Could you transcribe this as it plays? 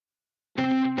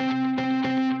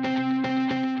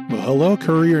hello,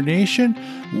 Courier Nation.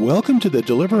 Welcome to the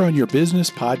Deliver on Your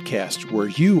Business podcast, where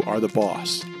you are the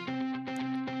boss.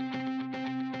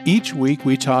 Each week,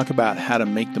 we talk about how to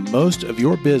make the most of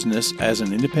your business as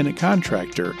an independent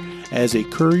contractor, as a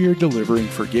courier delivering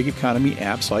for gig economy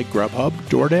apps like Grubhub,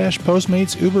 DoorDash,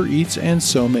 Postmates, Uber Eats, and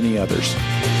so many others.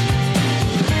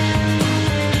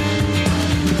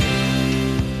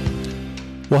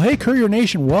 Well, hey, Courier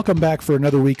Nation, welcome back for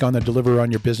another week on the Deliver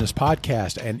on Your Business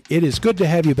podcast. And it is good to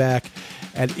have you back,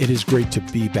 and it is great to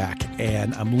be back.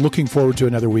 And I'm looking forward to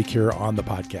another week here on the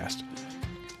podcast.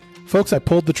 Folks, I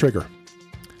pulled the trigger.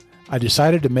 I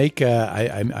decided to make,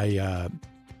 I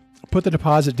put the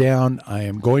deposit down. I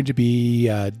am going to be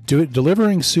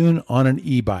delivering soon on an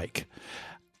e-bike.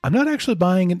 I'm not actually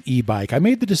buying an e-bike. I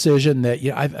made the decision that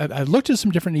I've looked at some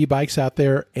different e-bikes out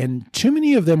there, and too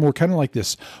many of them were kind of like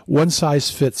this one size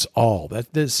fits all.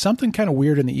 There's something kind of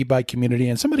weird in the e-bike community,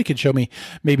 and somebody could show me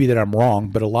maybe that I'm wrong,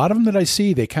 but a lot of them that I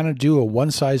see, they kind of do a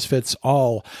one size fits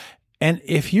all. And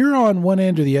if you're on one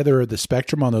end or the other of the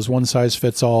spectrum on those one size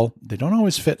fits all, they don't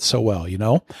always fit so well, you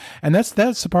know? And that's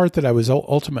the part that I was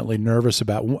ultimately nervous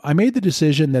about. I made the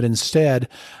decision that instead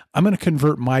I'm going to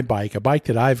convert my bike, a bike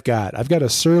that I've got a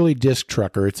Surly Disc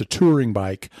Trucker. It's a touring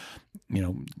bike,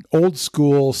 old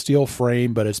school steel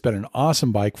frame, but it's been an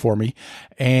awesome bike for me.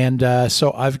 And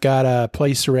so I've got a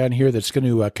place around here that's going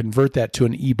to convert that to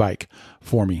an e-bike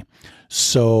for me.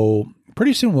 So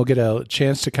pretty soon we'll get a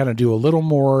chance to kind of do a little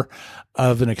more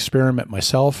of an experiment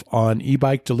myself on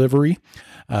e-bike delivery,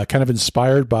 kind of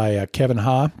inspired by Kevin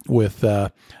Ha with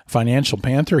Financial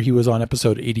Panther. He was on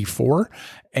episode 84.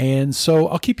 And so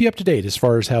I'll keep you up to date as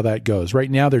far as how that goes.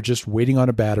 Right now, they're just waiting on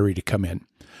a battery to come in.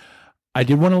 I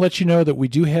did want to let you know that we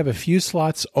do have a few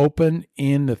slots open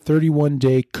in the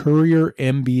 31-day Courier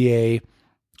MBA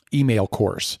email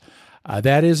course.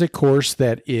 That is a course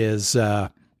that is...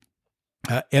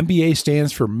 MBA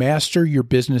stands for Master Your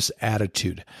Business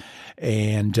Attitude.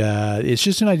 And it's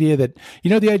just an idea that,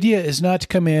 the idea is not to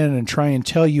come in and try and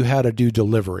tell you how to do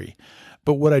delivery.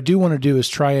 But what I do want to do is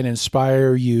try and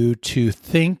inspire you to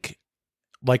think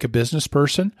like a business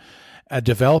person,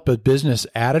 develop a business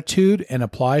attitude, and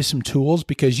apply some tools,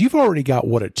 because you've already got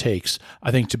what it takes,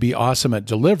 I think, to be awesome at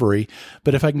delivery.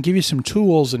 But if I can give you some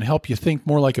tools and help you think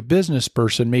more like a business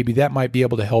person, maybe that might be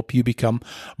able to help you become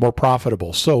more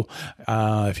profitable. So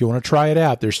if you want to try it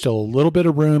out, there's still a little bit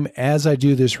of room as I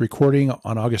do this recording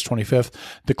on August 25th.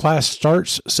 The class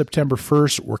starts September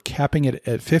 1st. We're capping it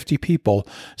at 50 people,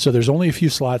 so there's only a few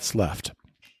slots left.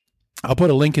 I'll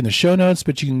put a link in the show notes,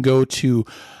 but you can go to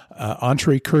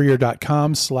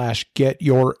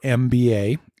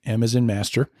entrecourier.com/getyourmba, M as in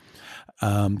master,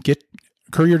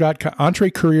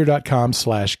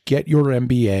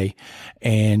 entrecourier.com/getyourmba,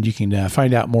 and you can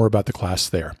find out more about the class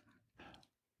there.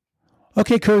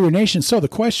 Okay, Courier Nation, so the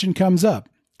question comes up.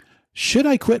 Should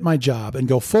I quit my job and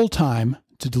go full-time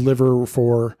to deliver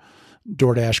for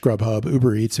DoorDash, Grubhub,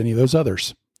 Uber Eats, any of those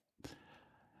others?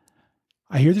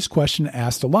 I hear this question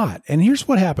asked a lot. And here's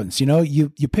what happens. You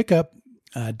pick up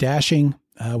dashing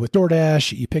with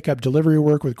DoorDash, you pick up delivery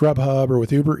work with Grubhub or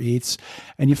with Uber Eats,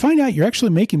 and you find out you're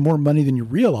actually making more money than you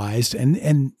realized,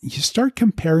 and you start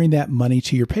comparing that money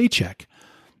to your paycheck.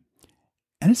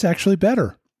 And it's actually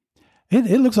better.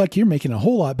 It looks like you're making a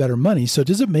whole lot better money, so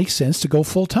does it make sense to go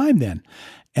full-time then?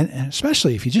 And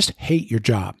especially if you just hate your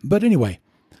job. But anyway,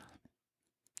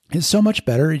 it's so much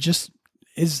better. It just...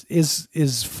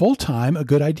 Is full-time a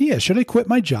good idea? Should I quit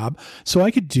my job so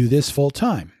I could do this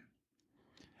full-time?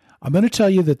 I'm going to tell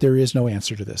you that there is no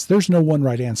answer to this. There's no one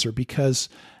right answer, because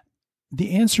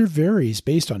the answer varies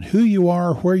based on who you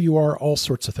are, where you are, all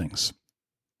sorts of things.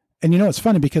 And it's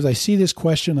funny, because I see this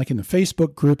question like in the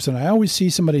Facebook groups, and I always see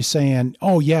somebody saying,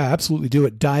 oh yeah, absolutely do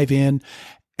it, dive in.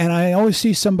 And I always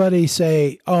see somebody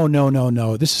say, oh, no,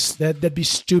 that'd be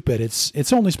stupid.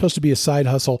 It's only supposed to be a side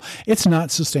hustle. It's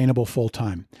not sustainable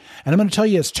full-time. And I'm going to tell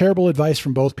you, it's terrible advice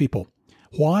from both people.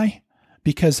 Why?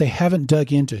 Because they haven't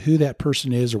dug into who that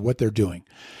person is or what they're doing.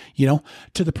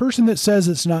 To the person that says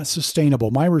it's not sustainable,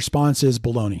 my response is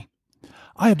baloney.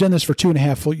 I have done this for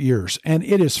 2.5 years, and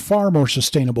it is far more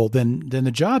sustainable than the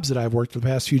jobs that I've worked, the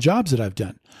past few jobs that I've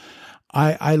done.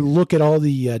 I look at all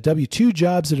the W-2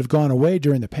 jobs that have gone away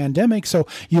during the pandemic. So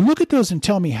you look at those and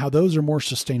tell me how those are more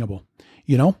sustainable,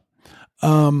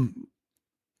 But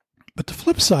the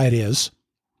flip side is,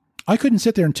 I couldn't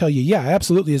sit there and tell you, yeah,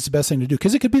 absolutely, it's the best thing to do,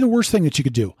 because it could be the worst thing that you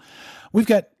could do. We've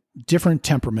got different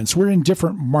temperaments. We're in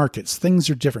different markets. Things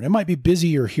are different. It might be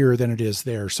busier here than it is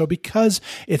there. So because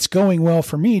it's going well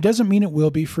for me doesn't mean it will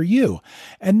be for you.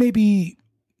 And maybe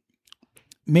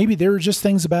there are just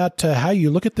things about how you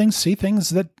look at things, see things,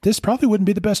 that this probably wouldn't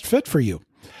be the best fit for you.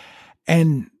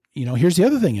 And Here's the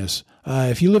other thing is,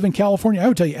 if you live in California, I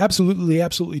would tell you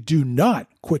absolutely do not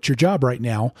quit your job right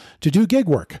now to do gig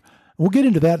work. We'll get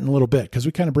into that in a little bit because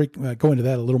we kind of go into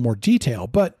that a little more detail.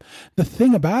 But the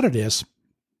thing about it is,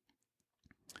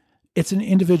 it's an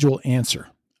individual answer.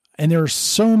 And there are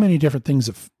so many different things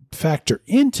that factor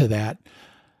into that.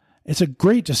 It's a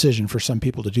great decision for some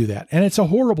people to do that. And it's a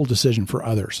horrible decision for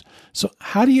others. So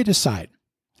how do you decide?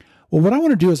 Well, what I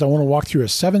want to do is I want to walk through a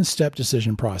 7-step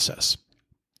decision process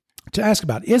to ask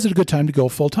about, is it a good time to go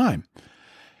full time?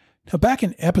 Now, back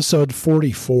in episode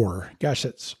 44, gosh,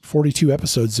 that's 42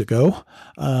 episodes ago,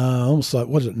 almost,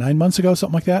 9 months ago,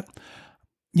 something like that.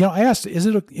 I asked,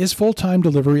 is full-time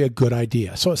delivery a good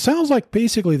idea? So it sounds like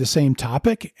basically the same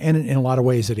topic, and in a lot of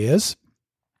ways it is.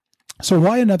 So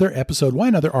why another episode? Why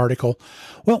another article?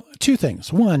 Well, 2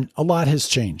 things. One, a lot has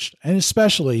changed, and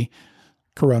especially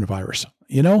coronavirus.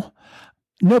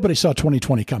 Nobody saw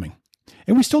 2020 coming.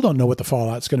 And we still don't know what the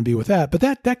fallout's going to be with that, but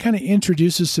that kind of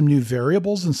introduces some new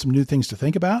variables and some new things to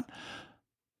think about.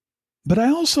 But I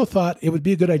also thought it would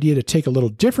be a good idea to take a little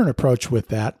different approach with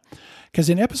that, because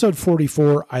in episode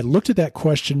 44, I looked at that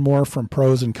question more from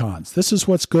pros and cons. This is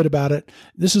what's good about it.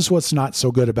 This is what's not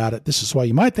so good about it. This is why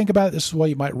you might think about it. This is why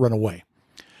you might run away.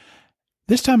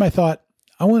 This time I thought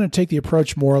I want to take the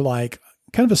approach more like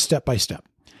kind of a step-by-step.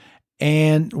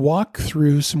 And walk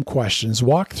through some questions,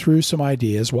 walk through some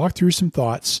ideas, walk through some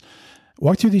thoughts,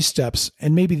 walk through these steps,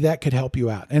 and maybe that could help you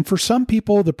out. And for some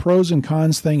people, the pros and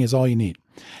cons thing is all you need.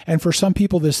 And for some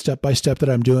people, this step-by-step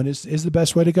that I'm doing is the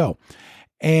best way to go.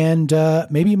 And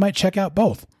maybe you might check out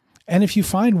both. And if you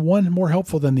find one more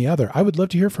helpful than the other, I would love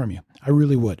to hear from you. I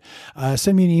really would.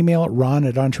 Send me an email at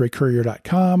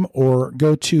ron@entrecourier.com or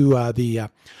go to the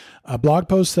blog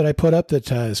post that I put up that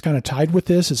is kind of tied with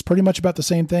this. It's pretty much about the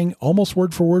same thing, almost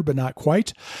word for word, but not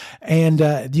quite. And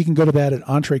you can go to that at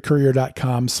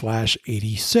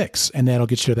entrecourier.com/86, and that'll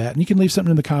get you to that. And you can leave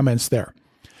something in the comments there.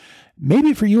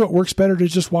 Maybe for you, it works better to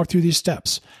just walk through these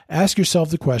steps. Ask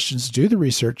yourself the questions, do the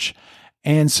research.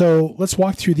 And so let's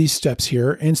walk through these steps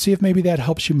here and see if maybe that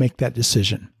helps you make that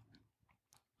decision.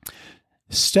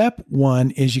 Step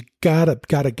 1 is you gotta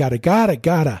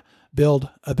build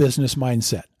a business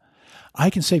mindset. I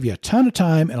can save you a ton of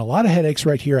time and a lot of headaches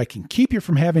right here. I can keep you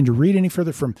from having to read any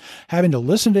further, from having to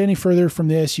listen to any further from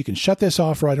this. You can shut this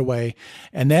off right away.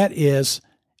 And that is,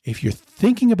 if you're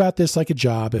thinking about this like a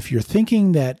job, if you're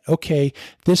thinking that, okay,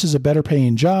 this is a better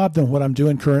paying job than what I'm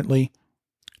doing currently,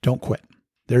 don't quit.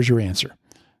 There's your answer.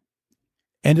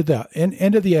 End of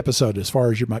the episode as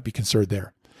far as you might be concerned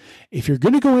there. If you're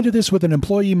going to go into this with an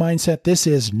employee mindset, this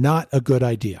is not a good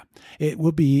idea. It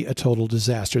will be a total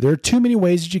disaster. There are too many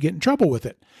ways that you get in trouble with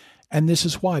it. And this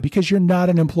is why, because you're not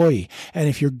an employee. And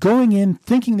if you're going in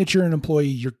thinking that you're an employee,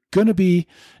 you're going to be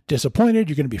disappointed.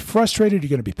 You're going to be frustrated. You're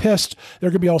going to be pissed. There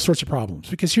are going to be all sorts of problems,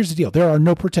 because here's the deal. There are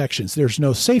no protections. There's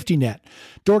no safety net.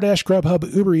 DoorDash,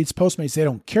 Grubhub, Uber Eats, Postmates, they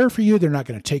don't care for you. They're not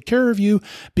going to take care of you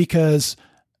because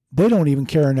they don't even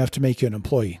care enough to make you an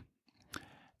employee.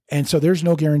 And so there's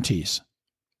no guarantees.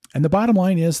 And the bottom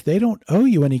line is they don't owe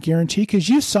you any guarantee because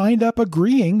you signed up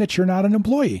agreeing that you're not an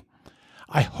employee.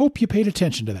 I hope you paid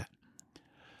attention to that.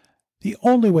 The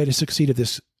only way to succeed at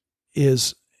this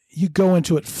is you go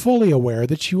into it fully aware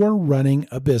that you are running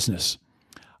a business.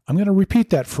 I'm going to repeat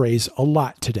that phrase a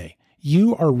lot today.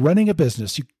 You are running a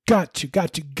business. You've got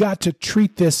to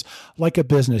treat this like a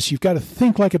business. You've got to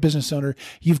think like a business owner.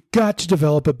 You've got to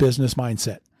develop a business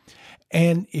mindset.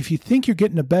 And if you think you're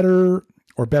getting a better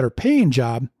paying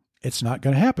job, it's not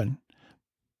going to happen,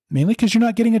 mainly because you're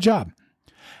not getting a job.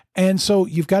 And so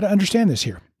you've got to understand this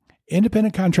here.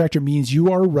 Independent contractor means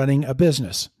you are running a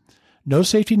business. No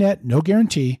safety net, no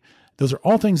guarantee. Those are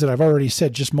all things that I've already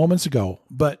said just moments ago,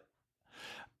 but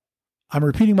I'm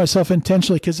repeating myself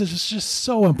intentionally because this is just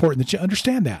so important that you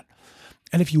understand that.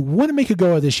 And if you want to make a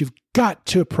go of this, you've got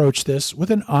to approach this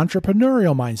with an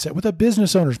entrepreneurial mindset, with a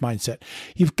business owner's mindset.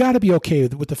 You've got to be okay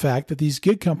with the fact that these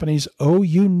gig companies owe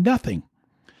you nothing.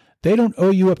 They don't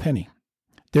owe you a penny.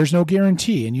 There's no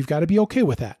guarantee, and you've got to be okay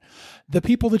with that. The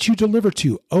people that you deliver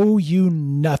to owe you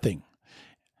nothing.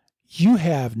 You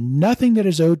have nothing that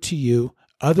is owed to you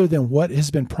other than what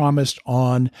has been promised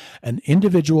on an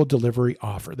individual delivery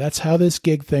offer. That's how this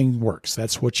gig thing works.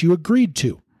 That's what you agreed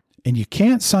to. And you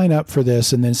can't sign up for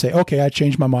this and then say, okay, I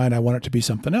changed my mind. I want it to be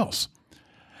something else.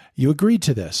 You agreed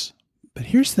to this. But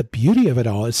here's the beauty of it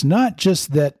all. It's not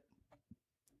just that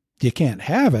you can't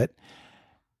have it.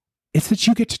 It's that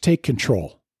you get to take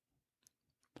control.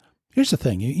 Here's the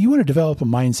thing. You want to develop a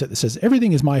mindset that says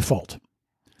everything is my fault.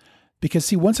 Because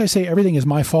see, once I say everything is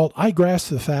my fault, I grasp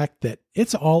the fact that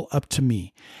it's all up to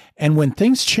me. And when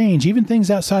things change, even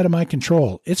things outside of my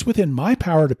control, it's within my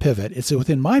power to pivot. It's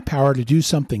within my power to do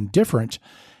something different.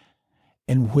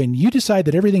 And when you decide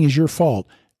that everything is your fault,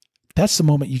 that's the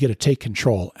moment you get to take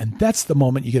control. And that's the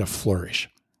moment you get to flourish.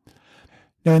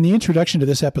 Now, in the introduction to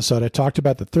this episode, I talked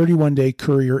about the 31-day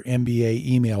Courier MBA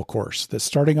email course that's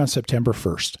starting on September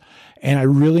 1st. And I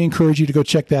really encourage you to go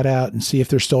check that out and see if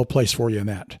there's still a place for you in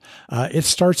that. It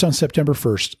starts on September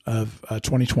 1st of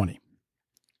 2020.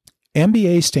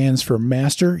 MBA stands for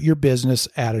Master Your Business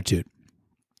Attitude.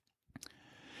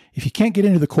 If you can't get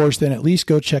into the course, then at least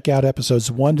go check out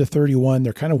episodes 1 to 31.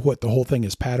 They're kind of what the whole thing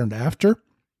is patterned after.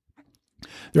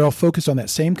 They're all focused on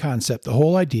that same concept. The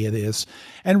whole idea is,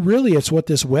 and really it's what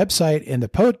this website and the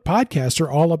podcast are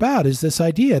all about, is this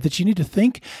idea that you need to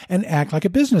think and act like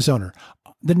a business owner.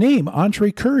 The name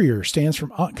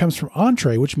EntreCourier comes from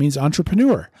entre, which means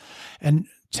entrepreneur. And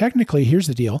technically, here's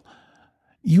the deal.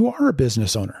 You are a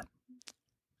business owner.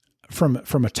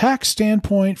 From a tax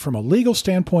standpoint, from a legal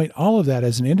standpoint, all of that,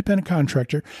 as an independent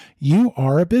contractor, you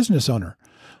are a business owner.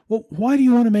 Well, why do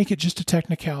you want to make it just a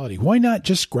technicality? Why not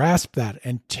just grasp that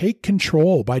and take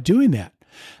control by doing that?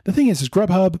 The thing is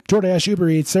Grubhub, DoorDash, Uber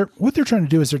Eats, what they're trying to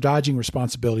do is they're dodging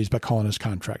responsibilities by calling us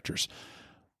contractors.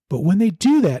 But when they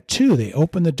do that too, they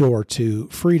open the door to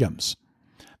freedoms.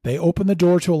 They open the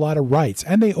door to a lot of rights,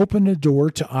 and they open the door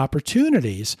to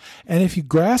opportunities. And if you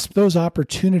grasp those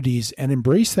opportunities and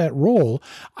embrace that role,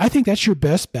 I think that's your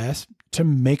best bet to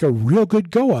make a real good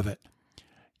go of it.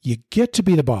 You get to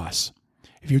be the boss.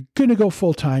 If you're going to go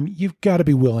full-time, you've got to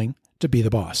be willing to be the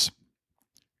boss.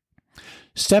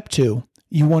 Step 2,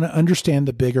 you want to understand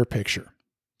the bigger picture.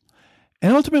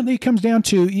 And ultimately, it comes down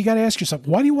to, you got to ask yourself,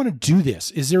 why do you want to do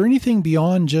this? Is there anything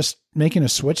beyond just making a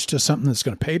switch to something that's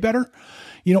going to pay better?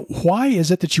 Why is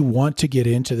it that you want to get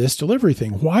into this delivery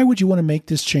thing? Why would you want to make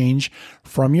this change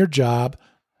from your job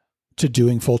to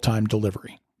doing full-time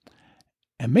delivery?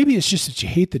 And maybe it's just that you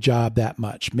hate the job that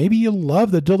much. Maybe you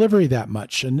love the delivery that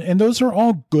much. And those are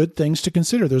all good things to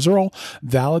consider. Those are all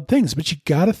valid things. But you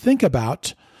got to think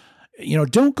about,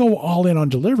 don't go all in on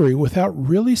delivery without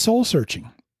really soul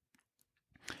searching.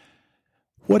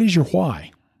 What is your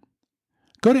why?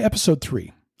 Go to episode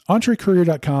 3.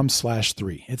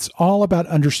 EntreCourier.com/3. It's all about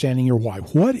understanding your why.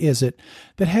 What is it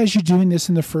that has you doing this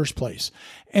in the first place?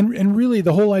 And really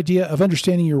the whole idea of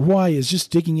understanding your why is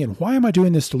just digging in. Why am I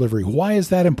doing this delivery? Why is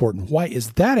that important? Why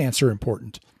is that answer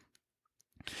important?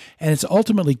 And it's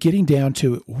ultimately getting down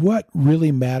to what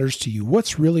really matters to you.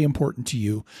 What's really important to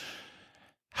you?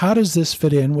 How does this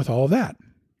fit in with all of that?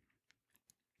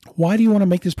 Why do you want to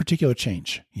make this particular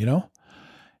change?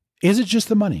 Is it just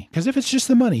the money? Because if it's just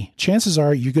the money, chances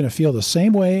are you're going to feel the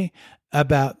same way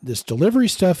about this delivery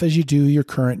stuff as you do your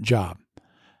current job.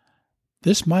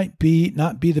 This might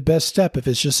not be the best step if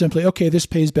it's just simply, okay, this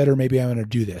pays better, maybe I'm going to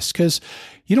do this. Because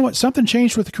you know what? Something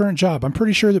changed with the current job. I'm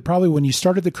pretty sure that probably when you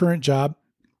started the current job,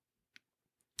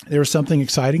 there was something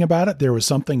exciting about it. There was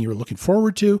something you were looking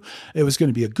forward to. It was going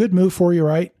to be a good move for you,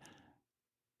 right?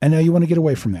 And now you want to get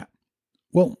away from that.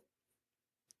 Well,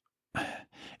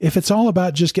 if it's all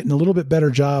about just getting a little bit better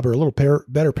job or a little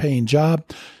better paying job,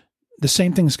 the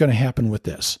same thing's going to happen with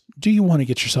this. Do you want to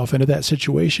get yourself into that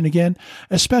situation again,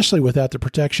 especially without the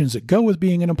protections that go with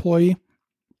being an employee?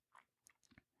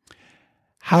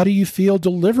 How do you feel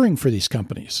delivering for these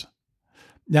companies?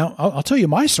 Now, I'll tell you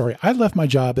my story. I left my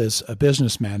job as a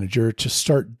business manager to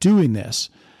start doing this.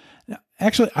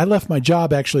 Actually, I left my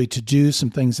job to do some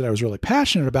things that I was really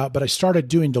passionate about, but I started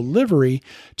doing delivery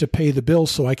to pay the bills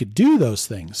so I could do those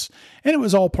things. And it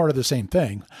was all part of the same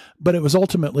thing. But it was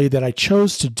ultimately that I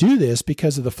chose to do this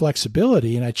because of the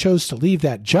flexibility, and I chose to leave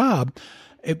that job.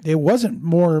 It wasn't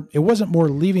more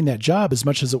leaving that job as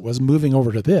much as it was moving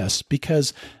over to this,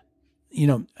 because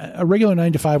a regular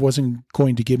 9-to-5 wasn't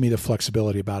going to give me the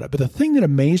flexibility about it. But the thing that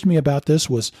amazed me about this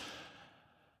was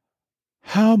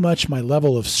how much my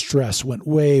level of stress went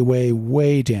way, way,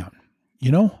 way down.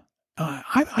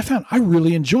 I found I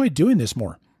really enjoyed doing this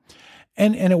more.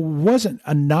 And it wasn't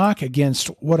a knock against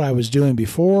what I was doing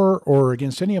before or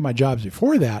against any of my jobs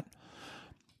before that.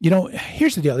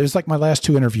 Here's the deal. There's like my last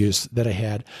 2 interviews that I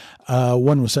had.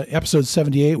 One was episode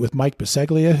 78 with Mike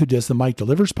Biseglia, who does the Mike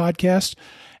Delivers podcast.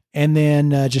 And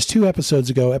then just 2 episodes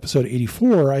ago, episode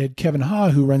 84, I had Kevin Ha,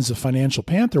 who runs the Financial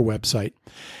Panther website.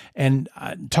 And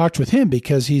I talked with him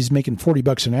because he's making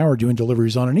 $40 an hour doing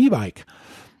deliveries on an e-bike.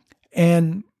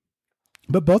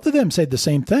 But both of them said the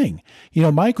same thing.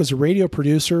 Mike was a radio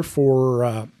producer for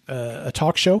a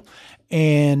talk show,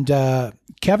 and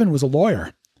Kevin was a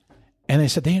lawyer. And they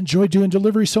said they enjoy doing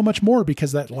delivery so much more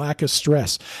because of that lack of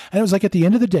stress. And it was like at the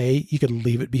end of the day, you could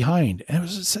leave it behind. And it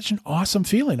was such an awesome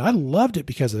feeling. I loved it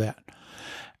because of that.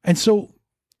 And so,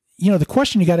 the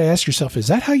question you got to ask yourself, is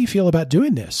that how you feel about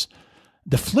doing this?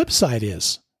 The flip side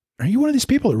is, are you one of these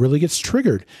people that really gets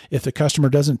triggered if the customer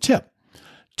doesn't tip?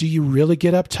 Do you really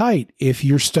get uptight if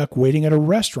you're stuck waiting at a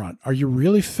restaurant? Are you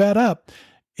really fed up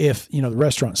if, the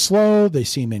restaurant's slow, they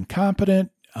seem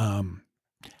incompetent?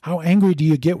 How angry do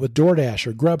you get with DoorDash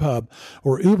or Grubhub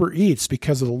or Uber Eats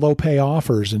because of the low pay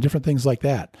offers and different things like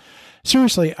that?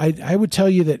 Seriously, I would tell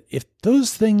you that if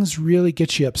those things really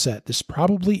get you upset, this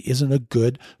probably isn't a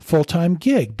good full-time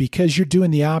gig because you're doing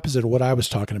the opposite of what I was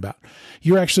talking about.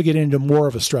 You're actually getting into more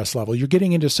of a stress level. You're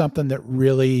getting into something that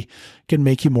really can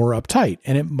make you more uptight,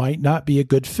 and it might not be a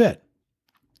good fit.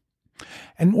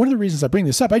 And one of the reasons I bring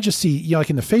this up, I just see, like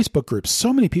in the Facebook groups,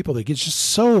 so many people that get just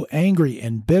so angry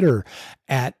and bitter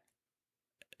at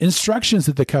instructions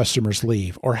that the customers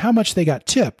leave, or how much they got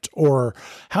tipped, or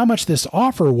how much this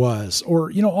offer was,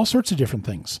 or, all sorts of different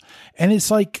things. And it's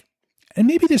like, and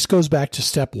maybe this goes back to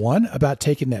step one about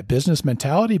taking that business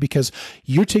mentality, because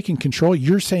you're taking control.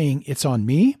 You're saying it's on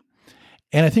me.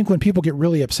 And I think when people get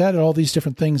really upset at all these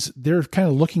different things, they're kind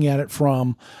of looking at it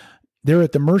from, they're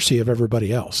at the mercy of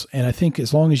everybody else. And I think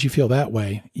as long as you feel that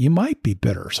way, you might be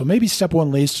bitter. So maybe step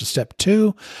one leads to step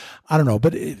two. I don't know.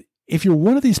 But if you're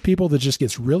one of these people that just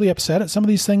gets really upset at some of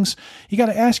these things, you got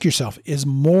to ask yourself, is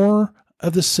more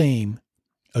of the same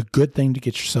a good thing to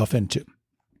get yourself into?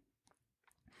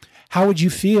 How would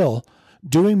you feel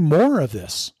doing more of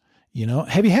this?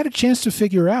 Have you had a chance to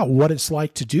figure out what it's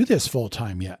like to do this full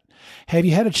time yet? Have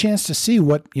you had a chance to see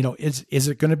what, is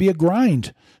it going to be a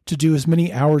grind to do as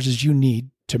many hours as you need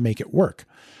to make it work?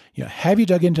 Have you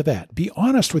dug into that? Be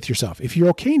honest with yourself. If you're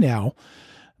okay now,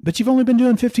 but you've only been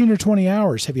doing 15 or 20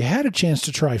 hours, have you had a chance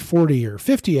to try 40 or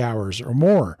 50 hours or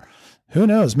more? Who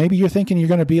knows? Maybe you're thinking you're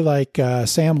going to be like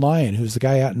Sam Lyon, who's the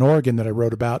guy out in Oregon that I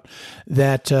wrote about,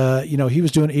 that, he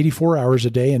was doing 84 hours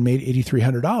a day and made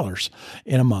 $8,300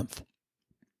 in a month.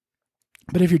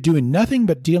 But if you're doing nothing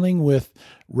but dealing with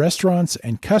restaurants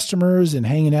and customers and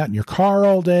hanging out in your car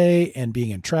all day and being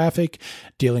in traffic,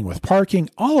 dealing with parking,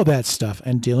 all of that stuff,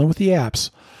 and dealing with the apps,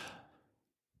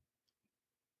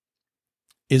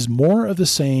 is more of the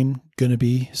same going to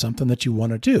be something that you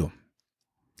want to do?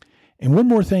 And one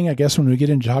more thing, I guess, when we get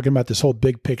into talking about this whole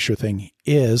big picture thing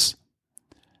is,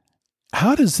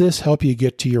 how does this help you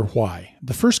get to your why?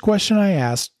 The first question I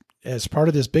asked as part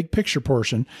of this big picture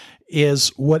portion is,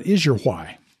 what is your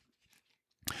why?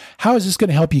 How is this going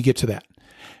to help you get to that?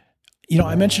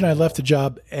 I mentioned I left the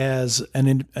job as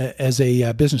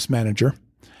a business manager,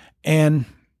 and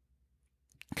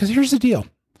because here's the deal.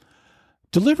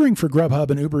 Delivering for Grubhub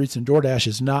and Uber Eats and DoorDash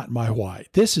is not my why.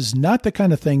 This is not the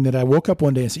kind of thing that I woke up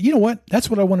one day and said, you know what? That's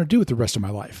what I want to do with the rest of my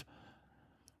life.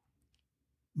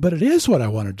 But it is what I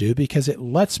want to do because it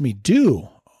lets me do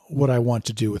what I want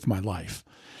to do with my life.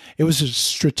 It was a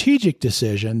strategic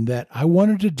decision that I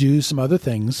wanted to do some other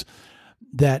things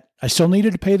that I still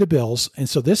needed to pay the bills. And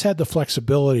so this had the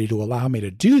flexibility to allow me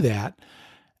to do that.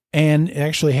 And it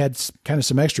actually had kind of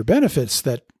some extra benefits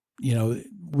that,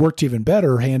 worked even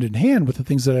better hand in hand with the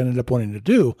things that I ended up wanting to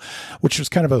do, which was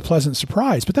kind of a pleasant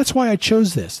surprise. But that's why I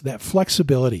chose this, that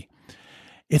flexibility.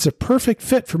 It's a perfect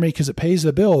fit for me because it pays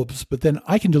the bills, but then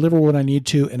I can deliver what I need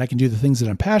to, and I can do the things that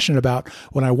I'm passionate about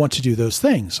when I want to do those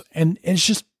things. And it's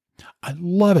just, I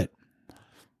love it.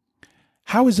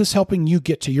 How is this helping you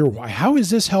get to your why? How is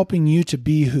this helping you to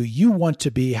be who you want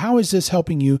to be? How is this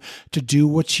helping you to do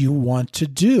what you want to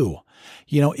do?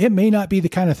 It may not be the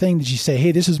kind of thing that you say,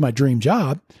 hey, this is my dream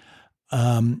job.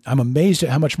 I'm amazed at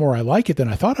how much more I like it than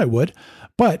I thought I would.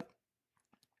 But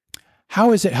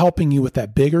how is it helping you with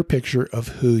that bigger picture of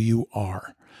who you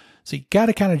are? So you got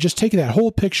to kind of just take that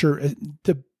whole picture.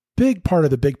 The big part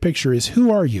of the big picture is, who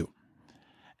are you?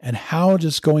 And how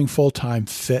does going full-time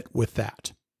fit with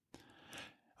that?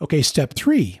 Okay, step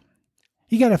 3,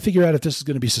 you got to figure out if this is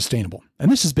going to be sustainable.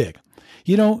 And this is big,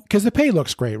 because the pay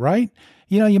looks great, right?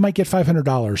 You might get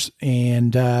 $500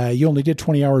 and you only did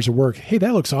 20 hours of work. Hey,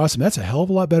 that looks awesome. That's a hell of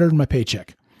a lot better than my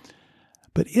paycheck.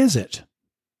 But is it?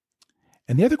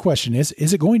 And the other question is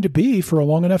it going to be for a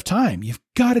long enough time? You've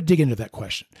got to dig into that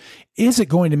question. Is it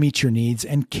going to meet your needs,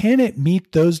 and can it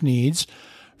meet those needs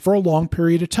for a long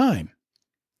period of time?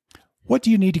 What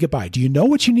do you need to get by? Do you know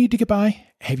what you need to get by?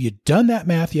 Have you done that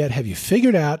math yet? Have you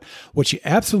figured out what you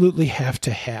absolutely have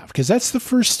to have? Because that's the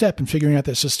first step in figuring out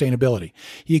that sustainability.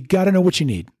 You got to know what you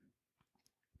need.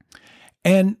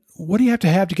 And what do you have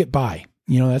to get by?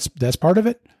 That's part of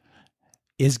it,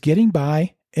 is getting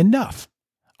by enough.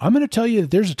 I'm going to tell you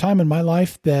that there's a time in my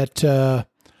life that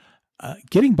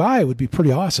getting by would be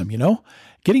pretty awesome.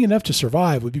 Getting enough to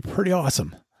survive would be pretty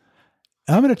awesome.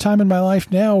 I'm at a time in my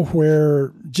life now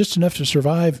where just enough to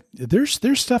survive, there's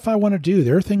stuff I want to do.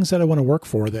 There are things that I want to work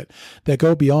for that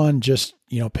go beyond just,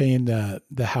 paying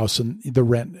the house and the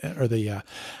rent or the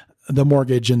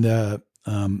mortgage and the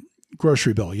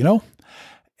grocery bill,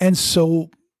 And so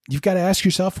you've got to ask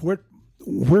yourself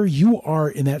where you are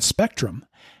in that spectrum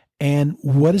and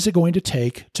what is it going to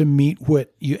take to meet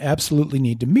what you absolutely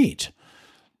need to meet.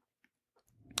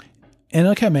 And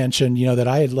like I mentioned, that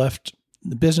I had left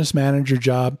the business manager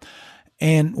job.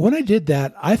 And when I did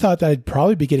that, I thought that I'd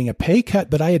probably be getting a pay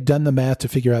cut, but I had done the math to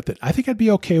figure out that I think I'd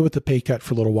be okay with the pay cut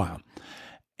for a little while.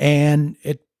 And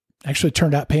it actually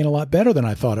turned out paying a lot better than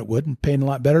I thought it would and paying a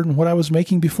lot better than what I was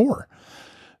making before.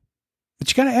 But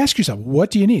you got to ask yourself,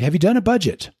 what do you need? Have you done a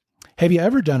budget? Have you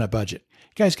ever done a budget?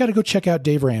 You guys got to go check out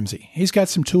Dave Ramsey. He's got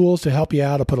some tools to help you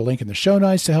out. I'll put a link in the show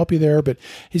notes to help you there, but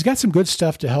he's got some good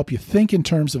stuff to help you think in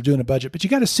terms of doing a budget. But you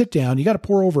got to sit down. You got to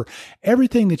pour over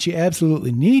everything that you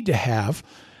absolutely need to have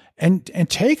and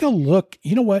take a look.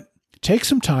 You know what? Take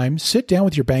some time, sit down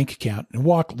with your bank account and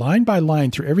walk line by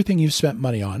line through everything you've spent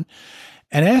money on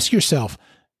and ask yourself,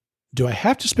 do I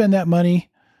have to spend that money?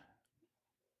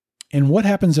 And what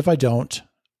happens if I don't?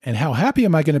 And how happy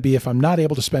am I going to be if I'm not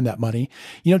able to spend that money?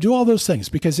 Do all those things,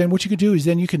 because then what you can do is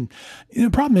then you can, the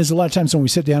problem is a lot of times when we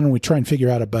sit down and we try and figure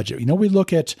out a budget, we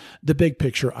look at the big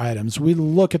picture items. We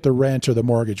look at the rent or the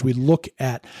mortgage. We look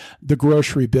at the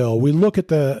grocery bill. We look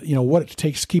at what it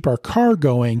takes to keep our car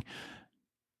going.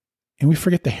 And we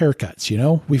forget the haircuts,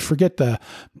 we forget the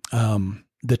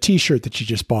t-shirt that you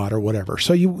just bought or whatever.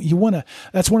 So you want to,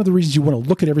 that's one of the reasons you want to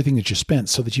look at everything that you spent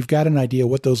so that you've got an idea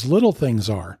what those little things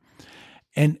are.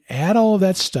 And add all of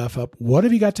that stuff up. What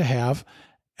have you got to have?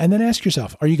 And then ask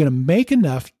yourself, are you going to make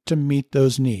enough to meet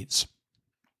those needs?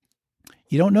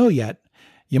 You don't know yet.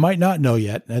 You might not know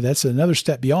yet. Now, that's another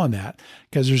step beyond that,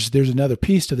 because there's another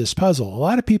piece to this puzzle. A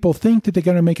lot of people think that they're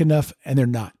going to make enough and they're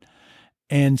not.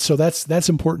 And so that's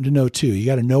important to know too. You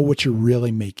got to know what you're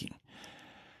really making.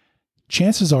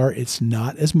 Chances are it's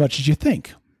not as much as you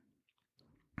think.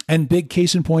 And big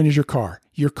case in point is your car.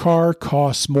 Your car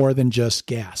costs more than just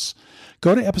gas.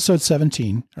 Go to episode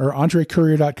 17 or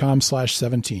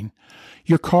andrecurrier.com/17.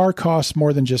 Your car costs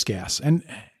more than just gas. And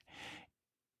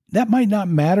that might not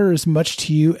matter as much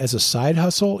to you as a side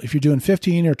hustle if you're doing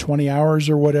 15 or 20 hours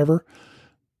or whatever.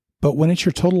 But when it's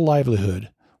your total livelihood,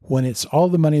 when it's all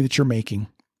the money that you're making,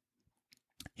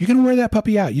 you're going to wear that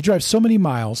puppy out. You drive so many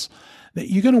miles that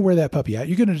you're going to wear that puppy out.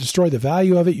 You're going to destroy the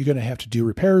value of it. You're going to have to do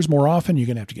repairs more often. You're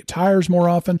going to have to get tires more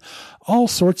often, all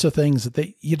sorts of things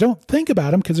that you don't think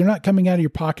about them because they're not coming out of your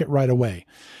pocket right away.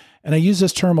 And I use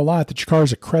this term a lot, that your car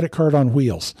is a credit card on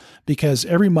wheels, because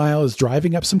every mile is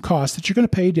driving up some costs that you're going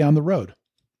to pay down the road.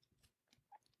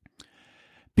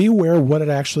 Be aware of what it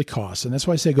actually costs. And that's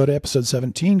why I say go to episode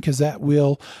 17, because that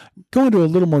will go into a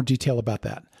little more detail about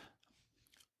that.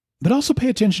 But also pay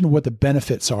attention to what the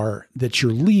benefits are that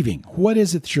you're leaving. What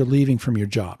is it that you're leaving from your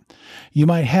job? You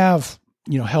might have,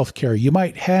 healthcare. You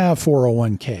might have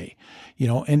 401k,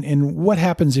 and what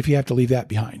happens if you have to leave that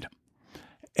behind?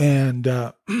 And,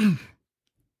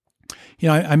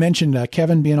 I mentioned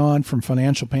Kevin being on from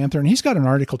Financial Panther, and he's got an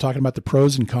article talking about the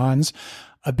pros and cons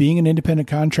of being an independent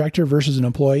contractor versus an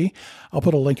employee. I'll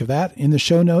put a link of that in the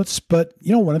show notes. But,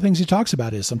 one of the things he talks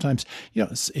about is sometimes,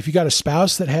 if you got a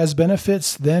spouse that has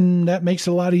benefits, then that makes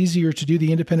it a lot easier to do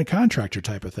the independent contractor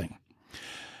type of thing.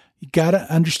 You got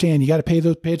to understand, you got to pay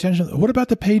attention. What about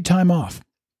the paid time off?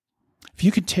 If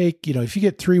you could take, if you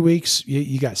get 3 weeks,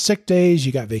 you got sick days,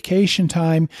 you got vacation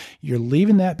time, you're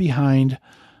leaving that behind.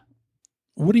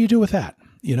 What do you do with that?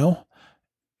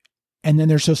 And then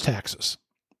there's those taxes.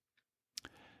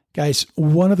 Guys,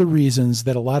 one of the reasons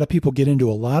that a lot of people get into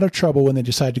a lot of trouble when they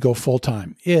decide to go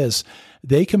full-time is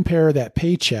they compare that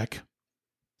paycheck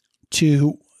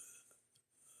to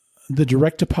the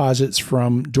direct deposits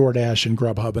from DoorDash and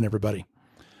Grubhub and everybody.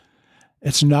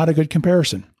 It's not a good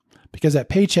comparison, because that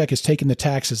paycheck is taking the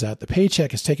taxes out. The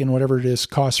paycheck is taking whatever it is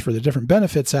costs for the different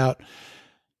benefits out.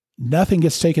 Nothing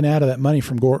gets taken out of that money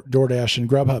from DoorDash and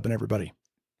Grubhub and everybody.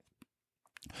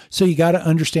 So you got to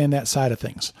understand that side of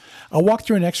things. I'll walk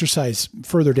through an exercise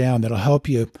further down that'll help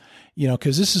you,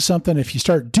 because this is something, if you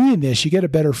start doing this, you get a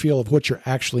better feel of what you're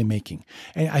actually making.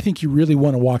 And I think you really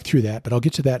want to walk through that, but I'll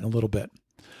get to that in a little bit.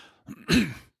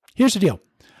 Here's the deal.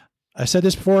 I said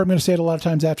this before. I'm going to say it a lot of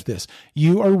times after this.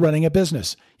 You are running a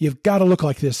business. You've got to look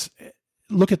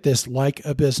at this like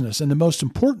a business. And the most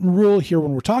important rule here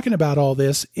when we're talking about all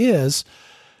this is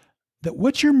that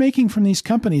what you're making from these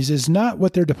companies is not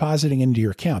what they're depositing into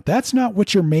your account. That's not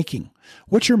what you're making.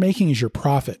 What you're making is your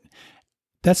profit.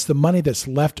 That's the money that's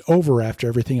left over after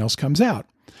everything else comes out.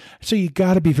 So you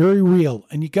got to be very real,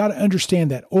 and you got to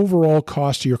understand that overall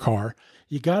cost of your car.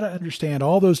 You got to understand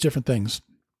all those different things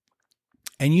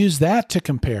and use that to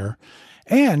compare,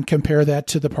 and compare that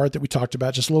to the part that we talked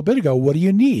about just a little bit ago. What do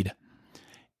you need?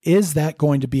 Is that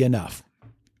going to be enough?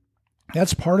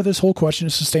 That's part of this whole question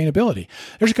of sustainability.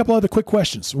 There's a couple other quick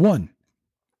questions. One,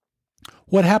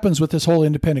 what happens with this whole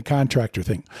independent contractor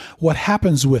thing? What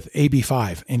happens with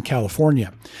AB5 in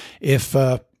California if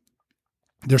they're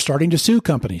starting to sue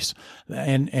companies?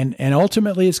 And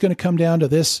ultimately, it's going to come down to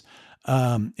this.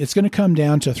 It's going to come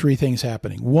down to three things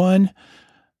happening. One,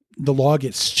 the law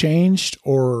gets changed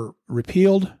or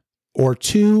repealed, or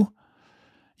two,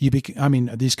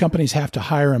 these companies have to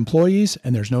hire employees,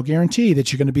 and there's no guarantee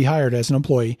that you're going to be hired as an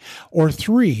employee, or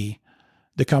three,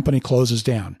 the company closes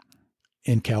down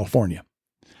in California.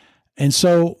 And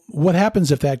so what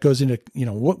happens if that goes into,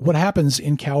 what happens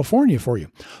in California for you?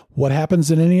 What happens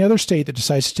in any other state that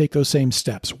decides to take those same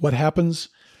steps? What happens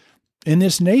in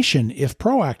this nation if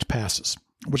PRO Act passes,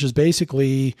 which is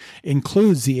basically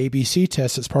includes the ABC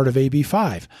test as part of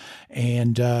AB5.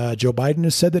 And Joe Biden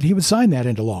has said that he would sign that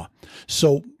into law.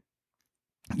 So,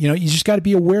 you just got to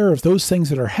be aware of those things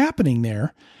that are happening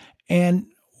there. And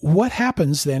what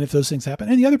happens then if those things happen?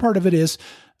 And the other part of it is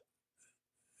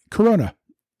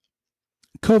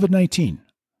COVID-19.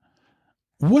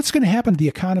 What's going to happen to the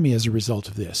economy as a result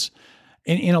of this?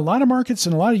 In a lot of markets,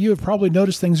 and a lot of you have probably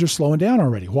noticed things are slowing down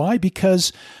already. Why?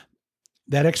 Because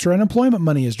that extra unemployment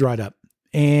money is dried up,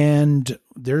 and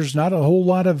there's not a whole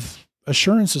lot of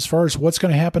assurance as far as what's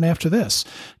going to happen after this,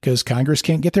 because Congress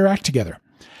can't get their act together.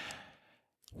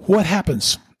 What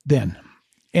happens then?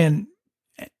 And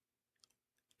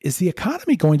is the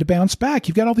economy going to bounce back?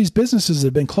 You've got all these businesses that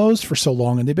have been closed for so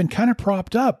long, and they've been kind of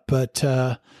propped up, but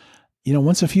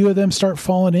once a few of them start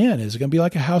falling in, is it going to be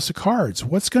like a house of cards?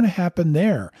 What's going to happen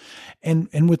there?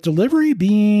 And with delivery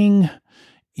being,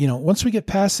 once we get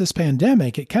past this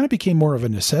pandemic, it kind of became more of a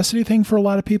necessity thing for a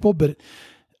lot of people. But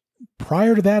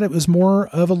prior to that, it was more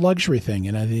of a luxury thing.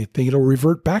 And I think it'll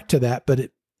revert back to that. But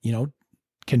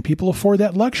can people afford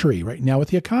that luxury right now with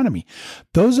the economy?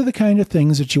 Those are the kind of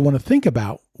things that you want to think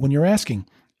about when you're asking,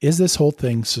 is this whole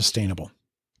thing sustainable?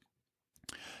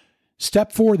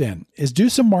 Step 4 then is do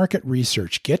some market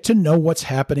research. Get to know what's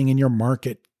happening in your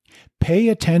market. Pay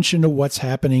attention to what's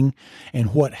happening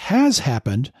and what has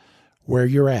happened where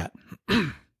you're at.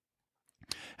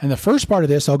 And the first part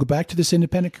of this, I'll go back to this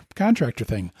independent contractor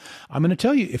thing. I'm going to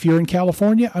tell you, if you're in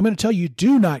California, I'm going to tell you,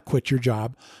 do not quit your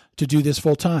job to do this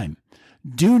full time.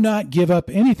 Do not give up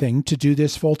anything to do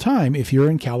this full time if you're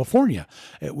in California.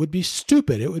 It would be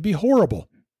stupid. It would be horrible.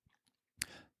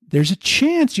 There's a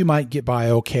chance you might get by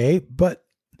okay, but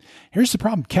here's the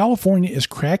problem. California is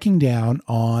cracking down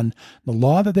on the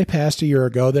law that they passed a year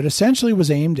ago that essentially was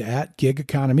aimed at gig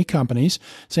economy companies,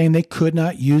 saying they could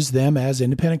not use them as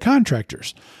independent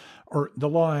contractors. Or the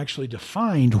law actually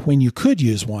defined when you could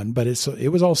use one, but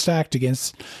it was all stacked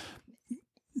against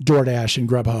DoorDash and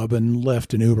Grubhub and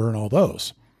Lyft and Uber and all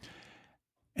those.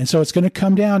 And so it's going to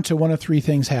come down to one of three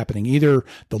things happening. Either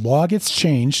the law gets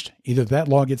changed, either that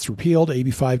law gets repealed,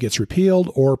 AB5 gets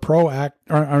repealed, or Prop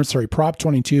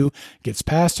 22 gets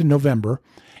passed in November.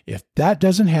 If that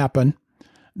doesn't happen,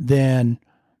 then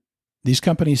these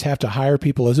companies have to hire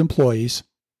people as employees.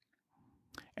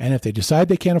 And if they decide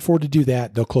they can't afford to do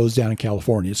that, they'll close down in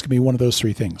California. It's going to be one of those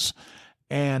three things.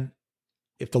 And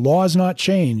if the law is not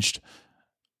changed,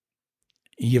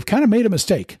 you've kind of made a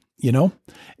mistake.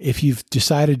 If you've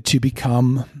decided to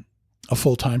become a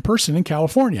full-time person in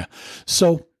California.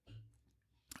 So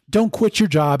don't quit your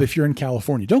job if you're in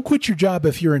California. Don't quit your job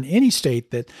if you're in any state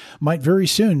that might very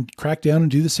soon crack down and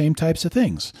do the same types of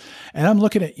things. And I'm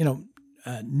looking at,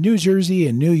 New Jersey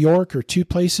and New York are two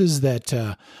places that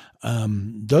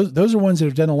those are ones that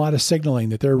have done a lot of signaling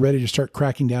that they're ready to start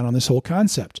cracking down on this whole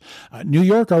concept. New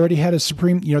York already had a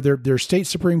their state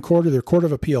Supreme Court, or their Court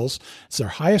of Appeals, it's their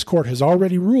highest court, has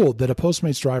already ruled that a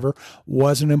Postmates driver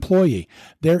was an employee.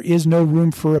 There is no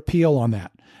room for appeal on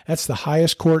that. That's the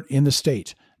highest court in the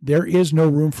state. There is no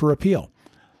room for appeal.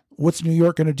 What's New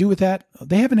York going to do with that?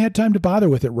 They haven't had time to bother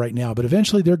with it right now, but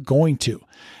eventually they're going to.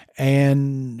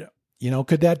 And,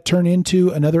 could that turn into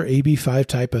another AB5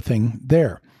 type of thing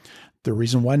there? The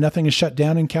reason why nothing is shut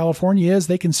down in California is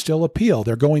they can still appeal.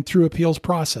 They're going through appeals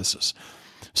processes.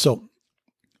 So,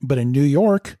 but in New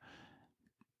York,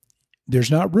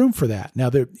 there's not room for that. Now,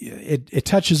 it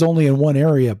touches only in one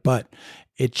area, but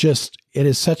it's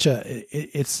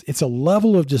a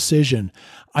level of decision.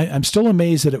 I'm still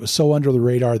amazed that it was so under the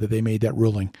radar that they made that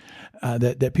ruling,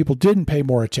 that people didn't pay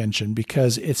more attention,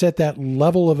 because it's at that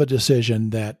level of a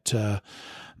decision that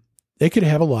it could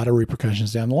have a lot of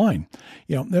repercussions down the line.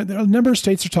 There are a number of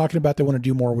states are talking about they want to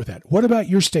do more with that. What about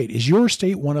your state? Is your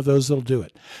state one of those that'll do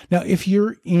it? Now, if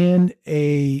you're in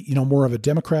a, more of a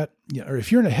Democrat, or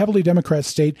if you're in a heavily Democrat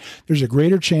state, there's a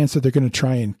greater chance that they're going to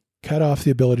try and cut off the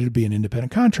ability to be an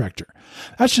independent contractor.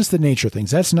 That's just the nature of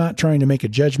things. That's not trying to make a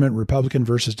judgment, Republican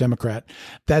versus Democrat.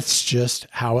 That's just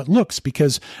how it looks,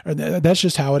 that's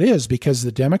just how it is, because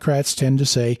the Democrats tend to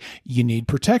say you need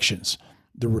protections.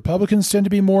 The Republicans tend to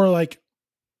be more like,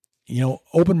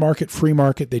 open market, free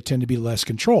market. They tend to be less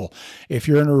control. If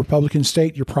you're in a Republican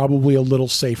state, you're probably a little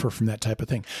safer from that type of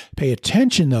thing. Pay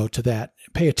attention, though, to that.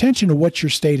 Pay attention to what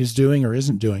your state is doing or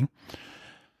isn't doing.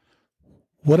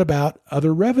 What about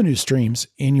other revenue streams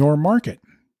in your market?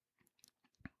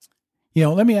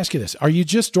 Let me ask you this. Are you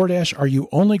just DoorDash? Are you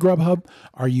only Grubhub?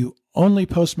 Are you only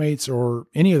Postmates or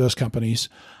any of those companies?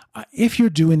 If you're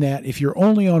doing that, if you're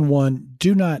only on one,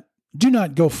 do not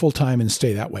go full-time and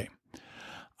stay that way.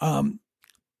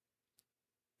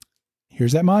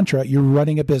 Here's that mantra. You're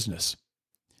running a business.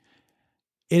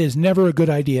 It is never a good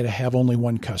idea to have only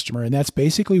one customer. And that's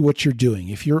basically what you're doing.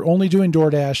 If you're only doing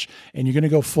DoorDash and you're going to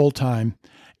go full-time,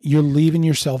 you're leaving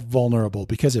yourself vulnerable,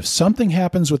 because if something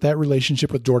happens with that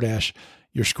relationship with DoorDash,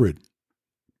 you're screwed.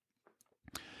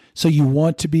 So you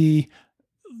want to be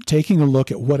taking a look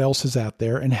at what else is out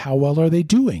there and how well are they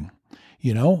doing.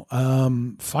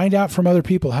 Find out from other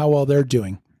people how well they're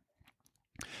doing.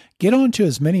 Get onto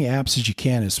as many apps as you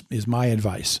can is my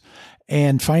advice,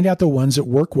 and find out the ones that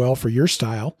work well for your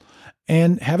style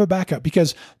and have a backup,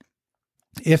 because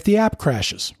if the app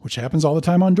crashes, which happens all the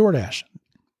time on DoorDash,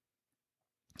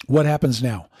 what happens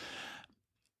now?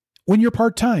 When you're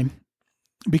part-time,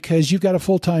 because you've got a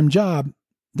full-time job,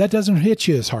 that doesn't hit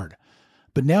you as hard.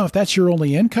 But now if that's your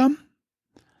only income,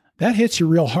 that hits you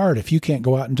real hard if you can't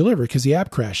go out and deliver because the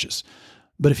app crashes.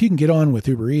 But if you can get on with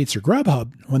Uber Eats or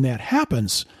Grubhub, when that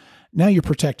happens, now you're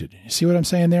protected. You see what I'm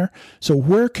saying there? So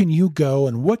where can you go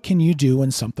and what can you do when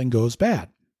something goes bad?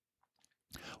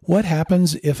 What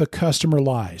happens if a customer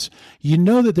lies? You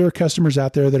know that there are customers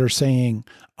out there that are saying,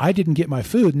 I didn't get my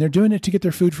food, and they're doing it to get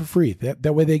their food for free.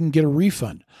 That way they can get a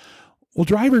refund. Well,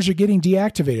 drivers are getting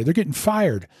deactivated. They're getting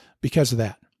fired because of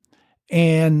that.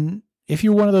 And if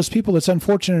you're one of those people that's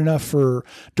unfortunate enough for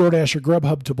DoorDash or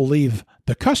Grubhub to believe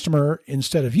the customer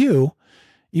instead of you,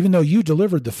 even though you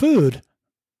delivered the food,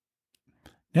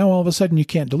 now all of a sudden you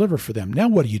can't deliver for them. Now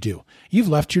what do? You've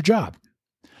left your job.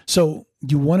 So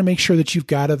you want to make sure that you've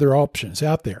got other options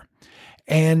out there.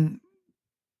 And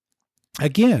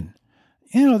again,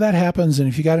 that happens. And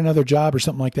if you got another job or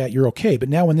something like that, you're okay. But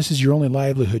now when this is your only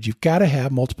livelihood, you've got to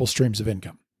have multiple streams of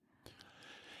income.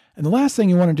 And the last thing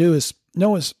you want to do is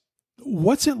know is,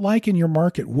 what's it like in your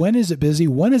market? When is it busy?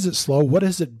 When is it slow? What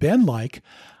has it been like?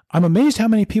 I'm amazed how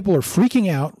many people are freaking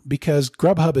out because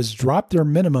Grubhub has dropped their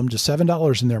minimum to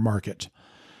 $7 in their market.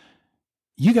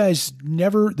 You guys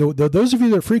never, those of you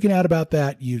that are freaking out about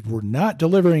that, you were not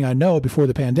delivering, I know, before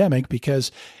the pandemic,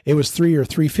 because it was $3 or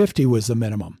 $3.50 was the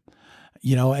minimum.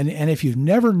 And if you've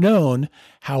never known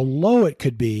how low it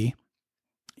could be,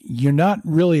 you're not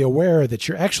really aware that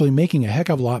you're actually making a heck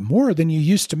of a lot more than you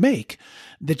used to make,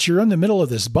 that you're in the middle of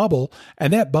this bubble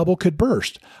and that bubble could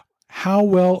burst. How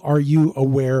well are you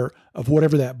aware of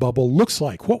whatever that bubble looks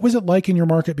like? What was it like in your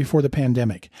market before the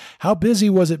pandemic? How busy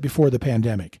was it before the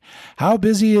pandemic? How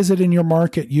busy is it in your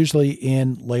market usually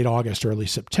in late August, early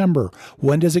September?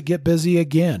 When does it get busy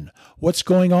again? What's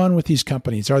going on with these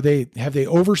companies? Have they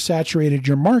oversaturated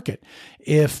your market?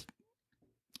 If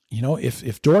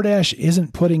DoorDash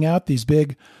isn't putting out these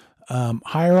big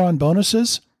hire on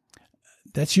bonuses,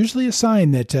 that's usually a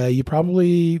sign that you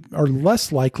probably are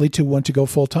less likely to want to go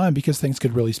full time, because things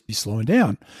could really be slowing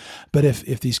down. But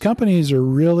if these companies are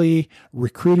really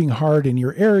recruiting hard in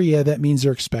your area, that means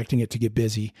they're expecting it to get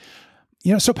busy.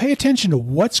 So pay attention to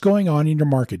what's going on in your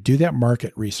market. Do that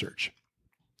market research.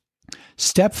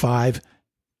 Step 5,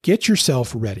 get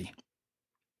yourself ready.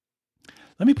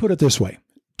 Let me put it this way.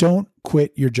 Don't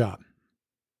quit your job.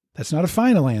 That's not a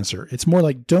final answer. It's more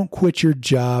like, don't quit your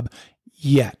job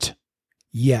yet.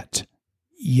 Yet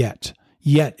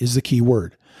is the key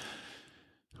word.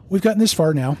 We've gotten this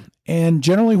far now. And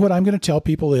generally what I'm going to tell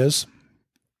people is,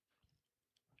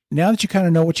 now that you kind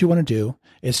of know what you want to do,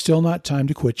 it's still not time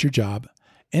to quit your job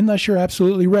unless you're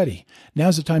absolutely ready.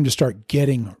 Now's the time to start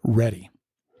getting ready.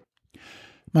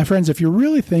 My friends, if you're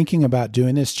really thinking about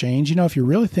doing this change, if you're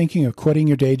really thinking of quitting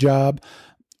your day job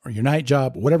or your night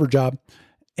job, whatever job,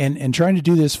 and trying to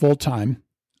do this full time,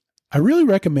 I really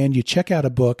recommend you check out a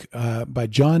book by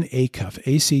Jon Acuff,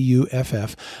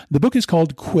 Acuff. The book is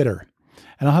called Quitter,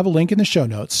 and I'll have a link in the show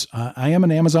notes. I am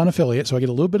an Amazon affiliate, so I get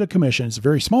a little bit of commission. It's a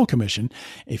very small commission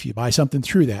if you buy something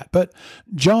through that. But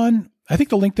John, I think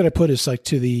the link that I put is like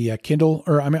to the Kindle,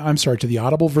 or to the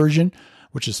Audible version,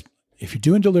 which is, if you're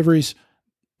doing deliveries,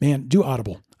 man, do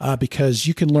Audible because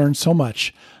you can learn so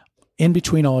much in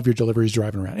between all of your deliveries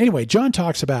driving around. Anyway, John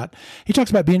talks about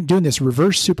doing this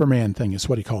reverse Superman thing, is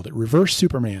what he called it, reverse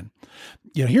Superman.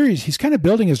 Here he's kind of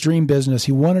building his dream business.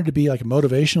 He wanted to be like a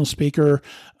motivational speaker,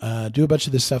 do a bunch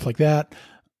of this stuff like that,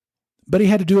 but he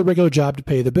had to do a regular job to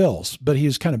pay the bills. But he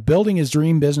was kind of building his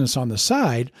dream business on the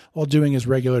side while doing his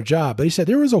regular job. But he said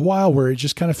there was a while where it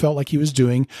just kind of felt like he was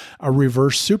doing a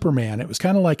reverse Superman. It was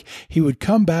kind of like he would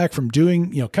coming back from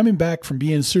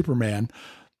being Superman,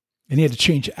 and he had to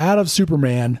change out of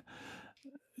Superman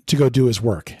to go do his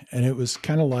work. And it was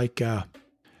kind of like,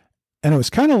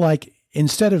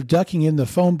 instead of ducking in the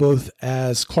phone booth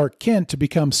as Clark Kent to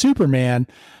become Superman,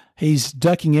 he's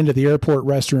ducking into the airport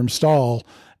restroom stall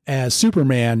as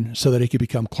Superman so that he could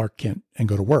become Clark Kent and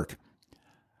go to work.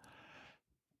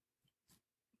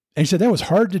 And he said that was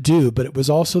hard to do, but it was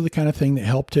also the kind of thing that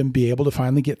helped him be able to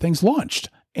finally get things launched.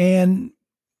 And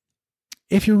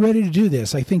if you're ready to do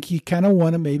this, I think you kind of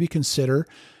want to maybe consider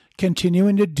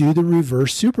continuing to do the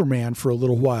reverse Superman for a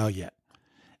little while yet.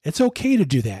 It's okay to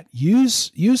do that.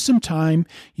 Use some time,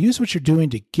 use what you're doing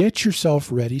to get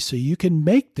yourself ready so you can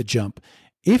make the jump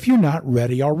if you're not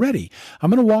ready already.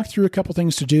 I'm going to walk through a couple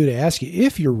things to do to ask you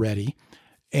if you're ready.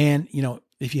 And,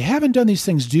 if you haven't done these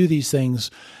things, do these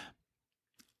things.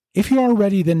 If you are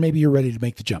ready, then maybe you're ready to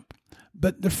make the jump.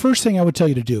 But the first thing I would tell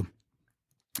you to do,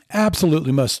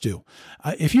 absolutely must do.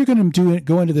 If you're going to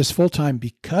go into this full time,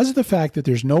 because of the fact that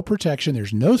there's no protection,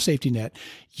 there's no safety net,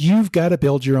 you've got to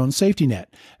build your own safety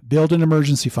net. Build an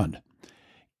emergency fund.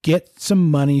 Get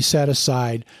some money set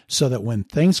aside so that when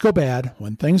things go bad,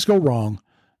 when things go wrong,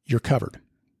 you're covered.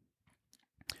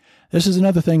 This is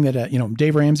another thing that,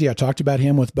 Dave Ramsey, I talked about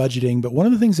him with budgeting, but one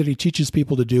of the things that he teaches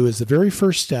people to do is the very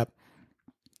first step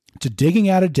to digging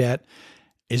out of debt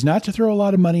is not to throw a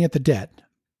lot of money at the debt.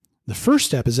 The first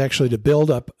step is actually to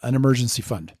build up an emergency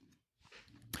fund.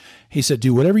 He said,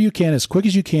 do whatever you can as quick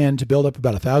as you can to build up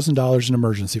about $1,000 in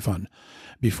emergency fund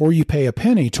before you pay a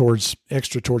penny towards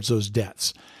those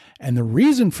debts. And the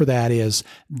reason for that is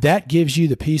that gives you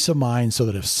the peace of mind so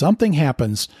that if something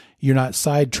happens, you're not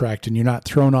sidetracked and you're not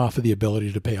thrown off of the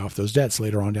ability to pay off those debts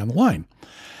later on down the line.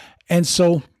 And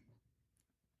so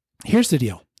here's the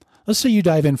deal. Let's say you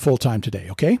dive in full time today,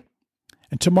 okay?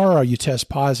 And tomorrow you test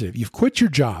positive. You've quit your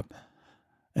job.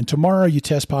 And tomorrow you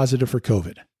test positive for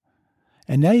COVID.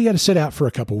 And now you got to sit out for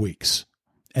a couple weeks.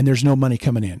 And there's no money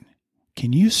coming in.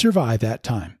 Can you survive that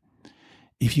time?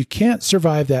 If you can't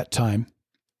survive that time,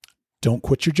 don't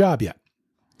quit your job yet.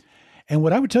 And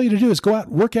what I would tell you to do is go out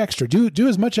and work extra. Do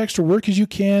as much extra work as you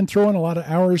can. Throw in a lot of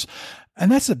hours.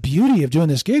 And that's the beauty of doing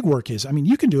this gig work is,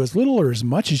 you can do as little or as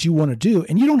much as you want to do,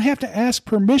 and you don't have to ask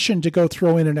permission to go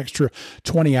throw in an extra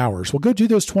 20 hours. Well, go do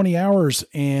those 20 hours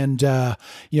and,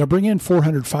 bring in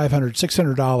 $400, $500,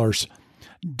 $600,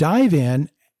 dive in,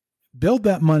 build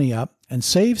that money up and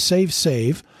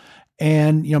save,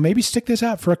 and, maybe stick this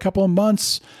out for a couple of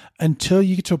months until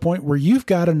you get to a point where you've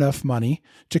got enough money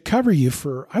to cover you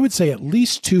for, I would say, at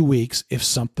least 2 weeks if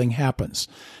something happens.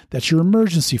 That's your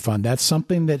emergency fund. That's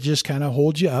something that just kind of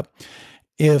holds you up.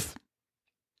 If,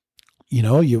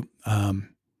 if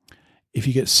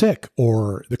you get sick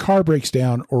or the car breaks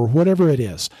down or whatever it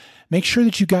is, make sure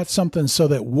that you got something so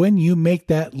that when you make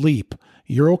that leap,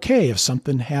 you're okay if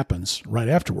something happens right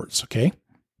afterwards. Okay.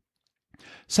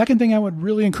 Second thing I would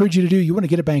really encourage you to do, you want to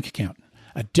get a bank account.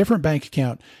 A different bank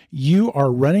account. You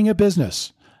are running a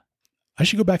business. I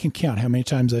should go back and count how many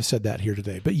times I've said that here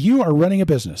today, but you are running a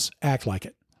business. Act like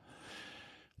it.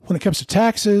 When it comes to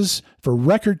taxes, for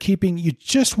record keeping, you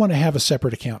just want to have a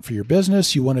separate account for your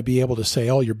business. You want to be able to say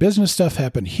all your business stuff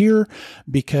happened here,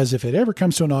 because if it ever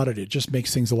comes to an audit, it just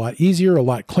makes things a lot easier, a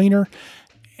lot cleaner,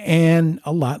 and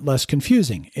a lot less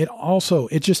confusing. It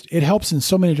helps in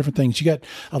so many different things. You got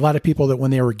a lot of people that when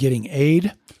they were getting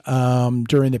aid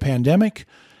during the pandemic,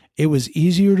 it was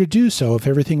easier to do so if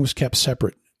everything was kept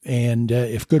separate and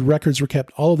if good records were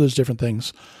kept, all of those different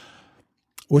things.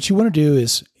 What you want to do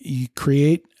is you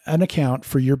create an account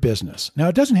for your business. Now,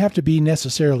 it doesn't have to be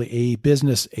necessarily a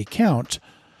business account,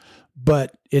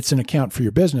 but it's an account for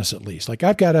your business at least. Like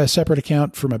I've got a separate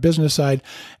account for my business side.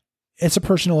 It's a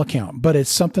personal account, but it's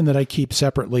something that I keep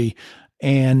separately.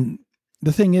 And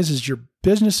the thing is your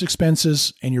business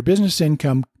expenses and your business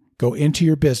income go into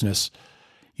your business.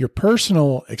 Your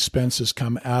personal expenses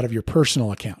come out of your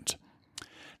personal account.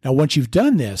 Now, once you've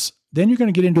done this, then you're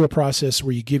going to get into a process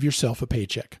where you give yourself a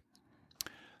paycheck.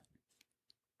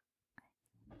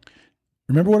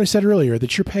 Remember what I said earlier,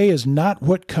 that your pay is not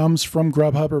what comes from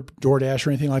Grubhub or DoorDash or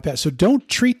anything like that. So don't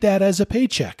treat that as a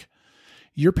paycheck.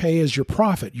 Your pay is your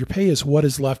profit. Your pay is what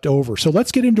is left over. So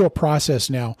let's get into a process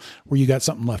now where you got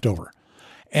something left over.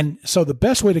 And so the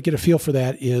best way to get a feel for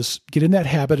that is get in that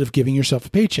habit of giving yourself a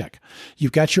paycheck.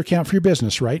 You've got your account for your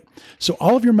business, right? So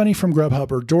all of your money from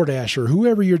Grubhub or DoorDash or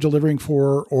whoever you're delivering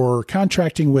for or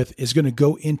contracting with is going to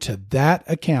go into that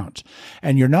account.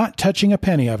 And you're not touching a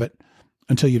penny of it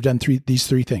until you've done these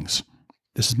three things.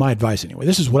 This is my advice anyway.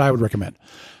 This is what I would recommend.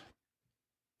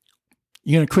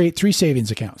 You're going to create 3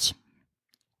 savings accounts.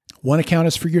 One account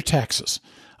is for your taxes.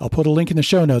 I'll put a link in the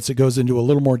show notes that goes into a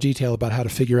little more detail about how to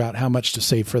figure out how much to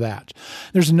save for that.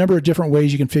 There's a number of different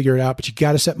ways you can figure it out, but you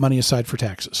got to set money aside for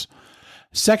taxes.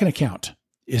 Second account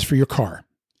is for your car.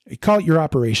 You call it your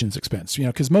operations expense,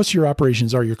 because most of your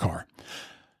operations are your car.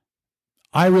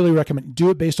 I really recommend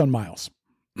do it based on miles.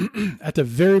 At the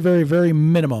very, very, very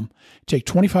minimum, take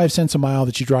 25 cents a mile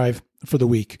that you drive for the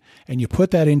week, and you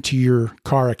put that into your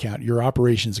car account, your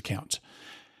operations account.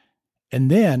 And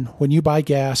then when you buy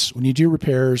gas, when you do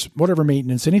repairs, whatever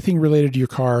maintenance, anything related to your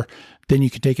car, then you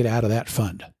can take it out of that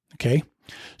fund. Okay.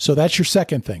 So that's your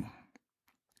second thing.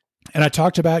 And I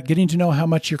talked about getting to know how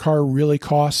much your car really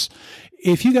costs.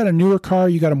 If you got a newer car,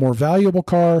 you got a more valuable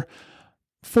car,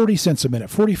 40 cents a minute,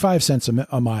 45 cents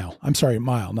a mile. I'm sorry,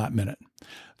 mile, not minute.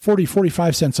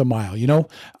 45 cents a mile,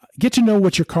 get to know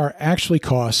what your car actually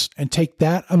costs and take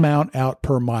that amount out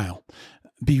per mile.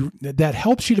 That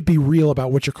helps you to be real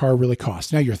about what your car really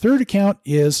costs. Now, your third account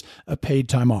is a paid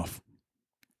time off.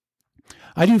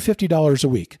 I do $50 a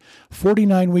week.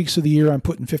 49 weeks of the year, I'm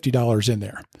putting $50 in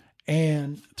there.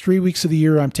 And 3 weeks of the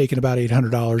year, I'm taking about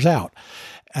 $800 out.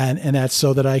 And that's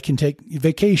so that I can take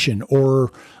vacation,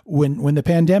 or when the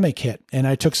pandemic hit and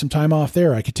I took some time off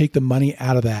there, I could take the money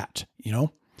out of that,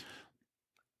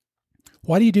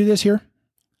 Why do you do this here?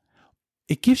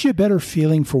 It gives you a better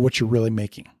feeling for what you're really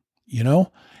making.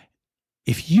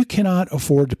 If you cannot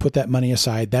afford to put that money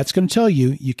aside, that's going to tell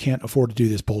you you can't afford to do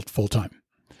this full time.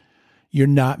 You're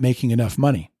not making enough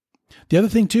money. The other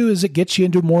thing too is it gets you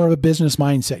into more of a business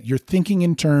mindset. You're thinking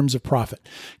in terms of profit.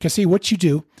 Because see, what you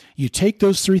do, you take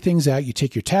those 3 things out. You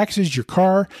take your taxes, your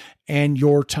car, and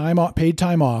your paid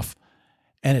time off.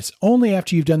 And it's only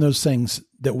after you've done those things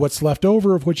that what's left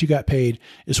over of what you got paid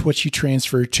is what you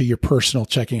transfer to your personal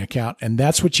checking account. And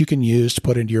that's what you can use to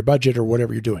put into your budget or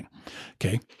whatever you're doing.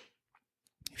 Okay.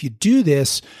 If you do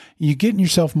this, you're getting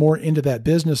yourself more into that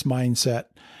business mindset.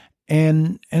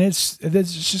 And it's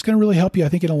just going to really help you, I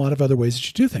think, in a lot of other ways that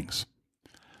you do things.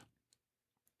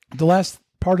 The last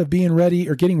part of being ready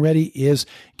or getting ready is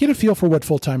get a feel for what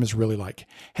full-time is really like.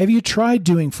 Have you tried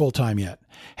doing full-time yet?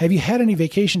 Have you had any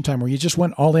vacation time where you just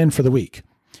went all in for the week?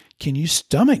 Can you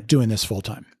stomach doing this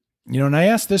full-time? And I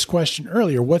asked this question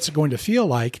earlier, what's it going to feel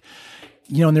like?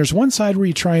 And there's one side where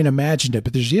you try and imagine it,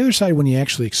 but there's the other side when you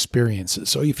actually experience it.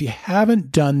 So if you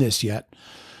haven't done this yet,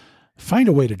 find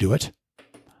a way to do it.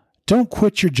 Don't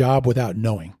quit your job without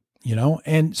knowing.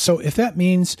 And so if that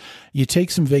means you take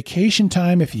some vacation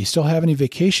time, if you still have any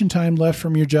vacation time left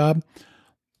from your job,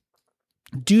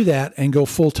 do that and go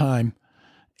full time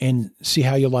and see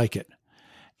how you like it.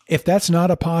 If that's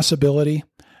not a possibility,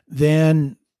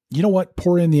 then you know what?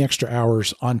 Pour in the extra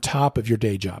hours on top of your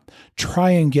day job.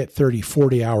 Try and get 30,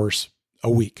 40 hours a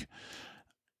week.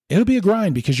 It'll be a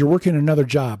grind because you're working another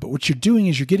job, but what you're doing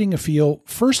is you're getting a feel,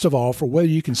 first of all, for whether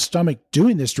you can stomach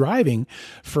doing this driving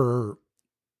for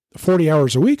 40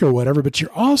 hours a week or whatever, but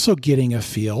you're also getting a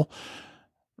feel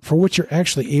for what you're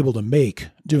actually able to make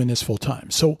doing this full time.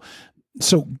 So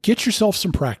get yourself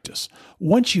some practice.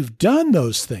 Once you've done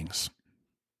those things,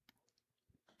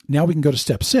 now we can go to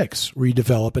step 6, where you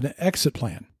develop an exit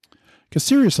plan. Because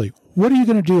seriously, what are you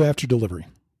going to do after delivery?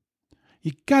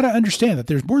 You got to understand that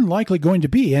there's more than likely going to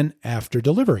be an after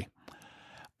delivery.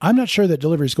 I'm not sure that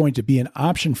delivery is going to be an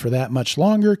option for that much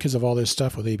longer because of all this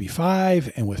stuff with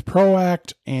AB5 and with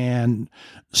PROACT. And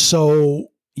so,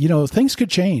 things could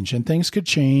change, and things could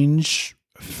change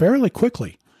fairly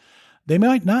quickly. They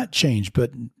might not change,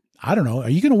 but I don't know. Are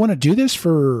you going to want to do this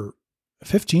for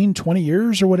 15, 20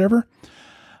 years or whatever?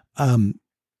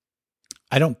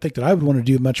 I don't think that I would want to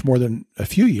do much more than a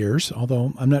few years,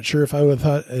 although I'm not sure if I would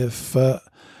have thought, if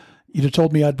you'd have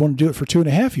told me I'd want to do it for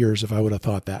 2.5 years, if I would have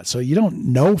thought that. So you don't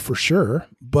know for sure,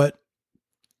 but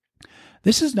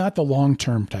this is not the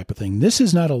long-term type of thing. This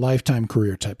is not a lifetime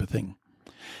career type of thing.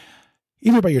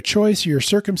 either by your choice or your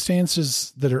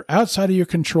circumstances that are outside of your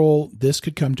control, this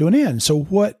could come to an end. So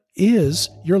what is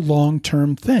your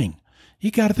long-term thing? You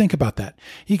got to think about that.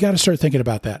 You got to start thinking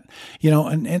about that,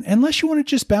 and unless you want to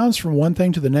just bounce from one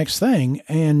thing to the next thing,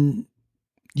 and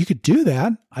you could do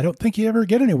that, I don't think you ever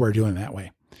get anywhere doing it that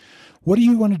way. What do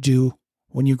you want to do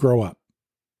when you grow up?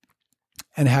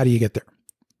 And how do you get there?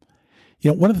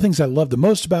 One of the things I love the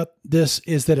most about this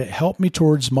is that it helped me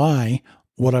towards my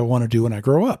what I want to do when I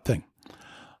grow up thing.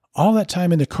 All that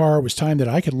time in the car was time that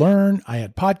I could learn. I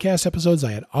had podcast episodes.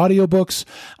 I had audiobooks.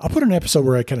 I'll put an episode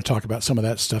where I kind of talk about some of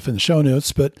that stuff in the show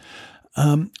notes, but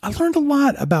I learned a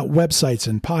lot about websites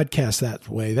and podcasts that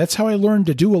way. That's how I learned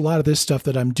to do a lot of this stuff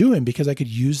that I'm doing, because I could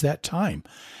use that time.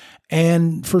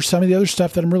 And for some of the other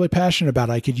stuff that I'm really passionate about,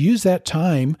 I could use that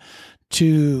time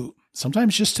to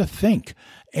sometimes just to think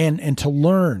and to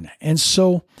learn. And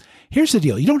so here's the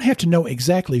deal. You don't have to know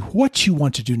exactly what you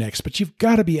want to do next, but you've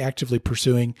got to be actively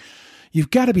pursuing.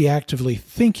 You've got to be actively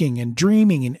thinking and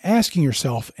dreaming and asking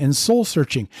yourself and soul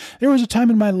searching. There was a time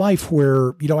in my life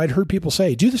where, I'd heard people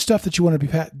say, do the stuff that you want to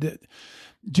be,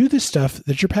 do the stuff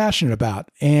that you're passionate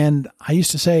about. And I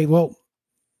used to say, well,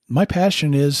 my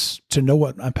passion is to know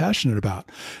what I'm passionate about,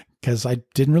 because I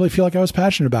didn't really feel like I was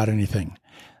passionate about anything.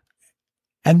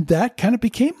 And that kind of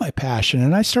became my passion.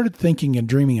 And I started thinking and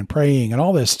dreaming and praying and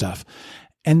all this stuff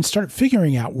and started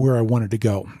figuring out where I wanted to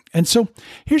go. And so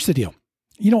here's the deal.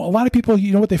 A lot of people,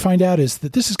 what they find out is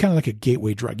that this is kind of like a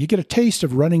gateway drug. You get a taste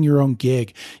of running your own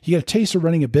gig. You get a taste of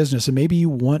running a business, and maybe you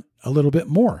want a little bit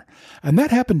more. And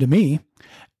that happened to me.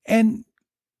 And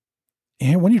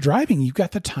when you're driving, you've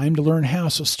got the time to learn how.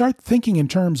 So start thinking in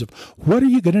terms of what are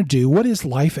you going to do? What is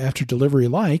life after delivery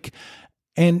like?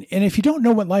 And if you don't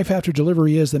know what life after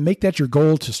delivery is, then make that your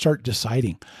goal to start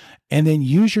deciding, and then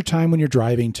use your time when you're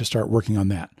driving to start working on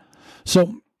that.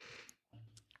 So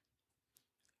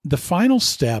the final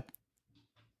step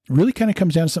really kind of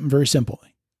comes down to something very simple.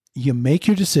 You make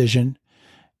your decision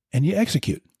and you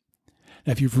execute.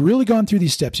 Now, if you've really gone through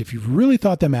these steps, if you've really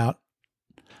thought them out,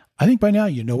 I think by now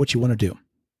you know what you want to do.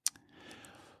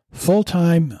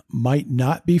 Full-time might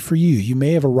not be for you. You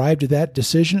may have arrived at that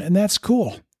decision, and that's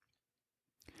cool.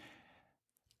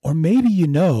 Or maybe you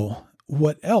know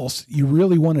what else you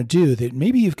really want to do, that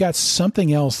maybe you've got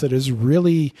something else that is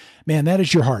really, man, that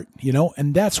is your heart,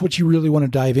 and that's what you really want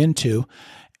to dive into.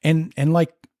 And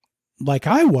like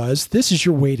I was, this is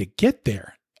your way to get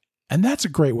there. And that's a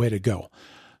great way to go.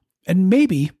 And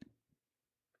maybe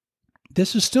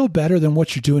this is still better than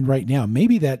what you're doing right now.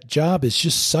 Maybe that job is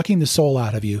just sucking the soul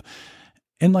out of you,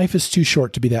 and life is too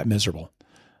short to be that miserable.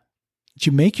 But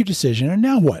you make your decision, and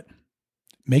now what?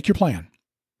 Make your plan.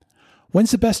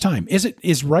 When's the best time?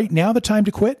 Is right now the time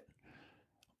to quit?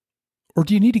 Or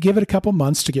do you need to give it a couple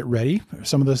months to get ready for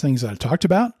some of those things that I talked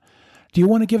about? Do you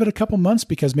want to give it a couple months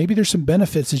because maybe there's some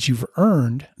benefits that you've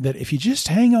earned that if you just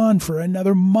hang on for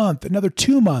another month, another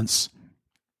 2 months,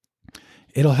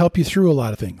 it'll help you through a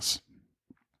lot of things.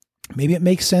 Maybe it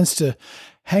makes sense to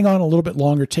hang on a little bit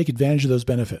longer, take advantage of those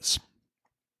benefits.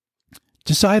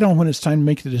 Decide on when it's time to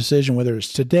make the decision, whether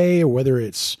it's today or whether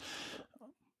it's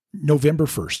November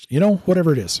 1st,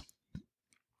 whatever it is.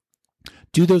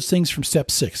 Do those things from step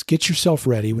 6. Get yourself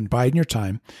ready when biding your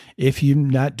time, if you're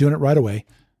not doing it right away.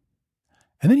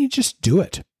 And then you just do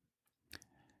it.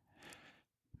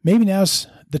 Maybe now's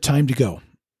the time to go.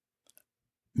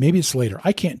 Maybe it's later.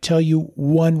 I can't tell you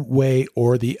one way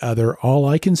or the other. All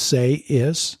I can say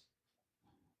is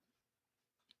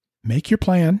make your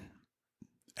plan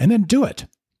and then do it.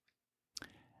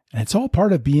 And it's all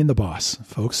part of being the boss,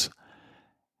 folks.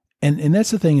 And that's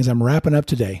the thing as I'm wrapping up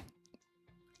today.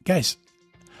 Guys,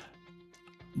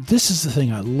 this is the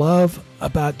thing I love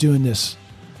about doing this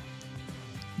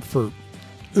for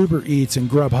Uber Eats and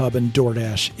Grubhub and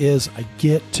DoorDash is I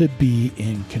get to be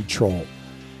in control.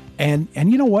 And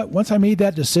you know what? Once I made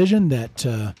that decision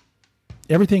that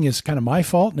everything is kind of my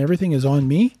fault and everything is on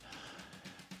me,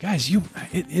 guys,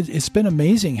 it's been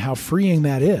amazing how freeing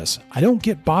that is. I don't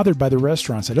get bothered by the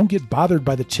restaurants. I don't get bothered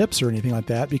by the tips or anything like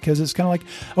that because it's kind of like,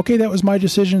 okay, that was my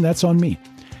decision. That's on me.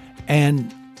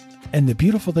 And the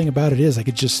beautiful thing about it is I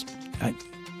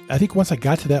think once I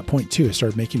got to that point too, I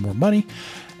started making more money.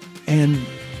 And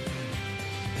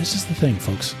this is the thing,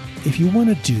 folks. If you want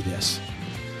to do this,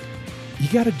 you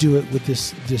got to do it with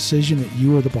this decision that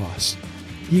you are the boss.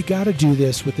 You got to do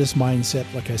this with this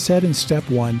mindset. Like I said in step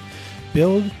 1,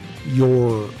 build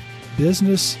your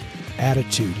business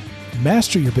attitude.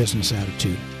 Master your business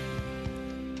attitude.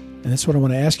 And that's what I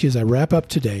want to ask you as I wrap up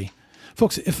today.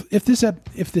 Folks, if this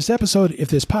episode, if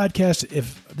this podcast,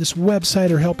 if this website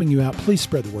are helping you out, please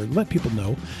spread the word. Let people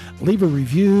know. Leave a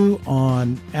review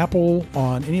on Apple,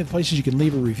 on any of the places you can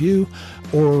leave a review,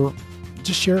 or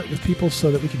just share it with people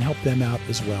so that we can help them out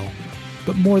as well.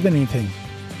 But more than anything,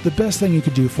 the best thing you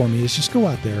could do for me is just go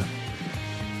out there,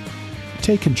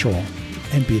 take control,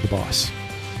 and be the boss.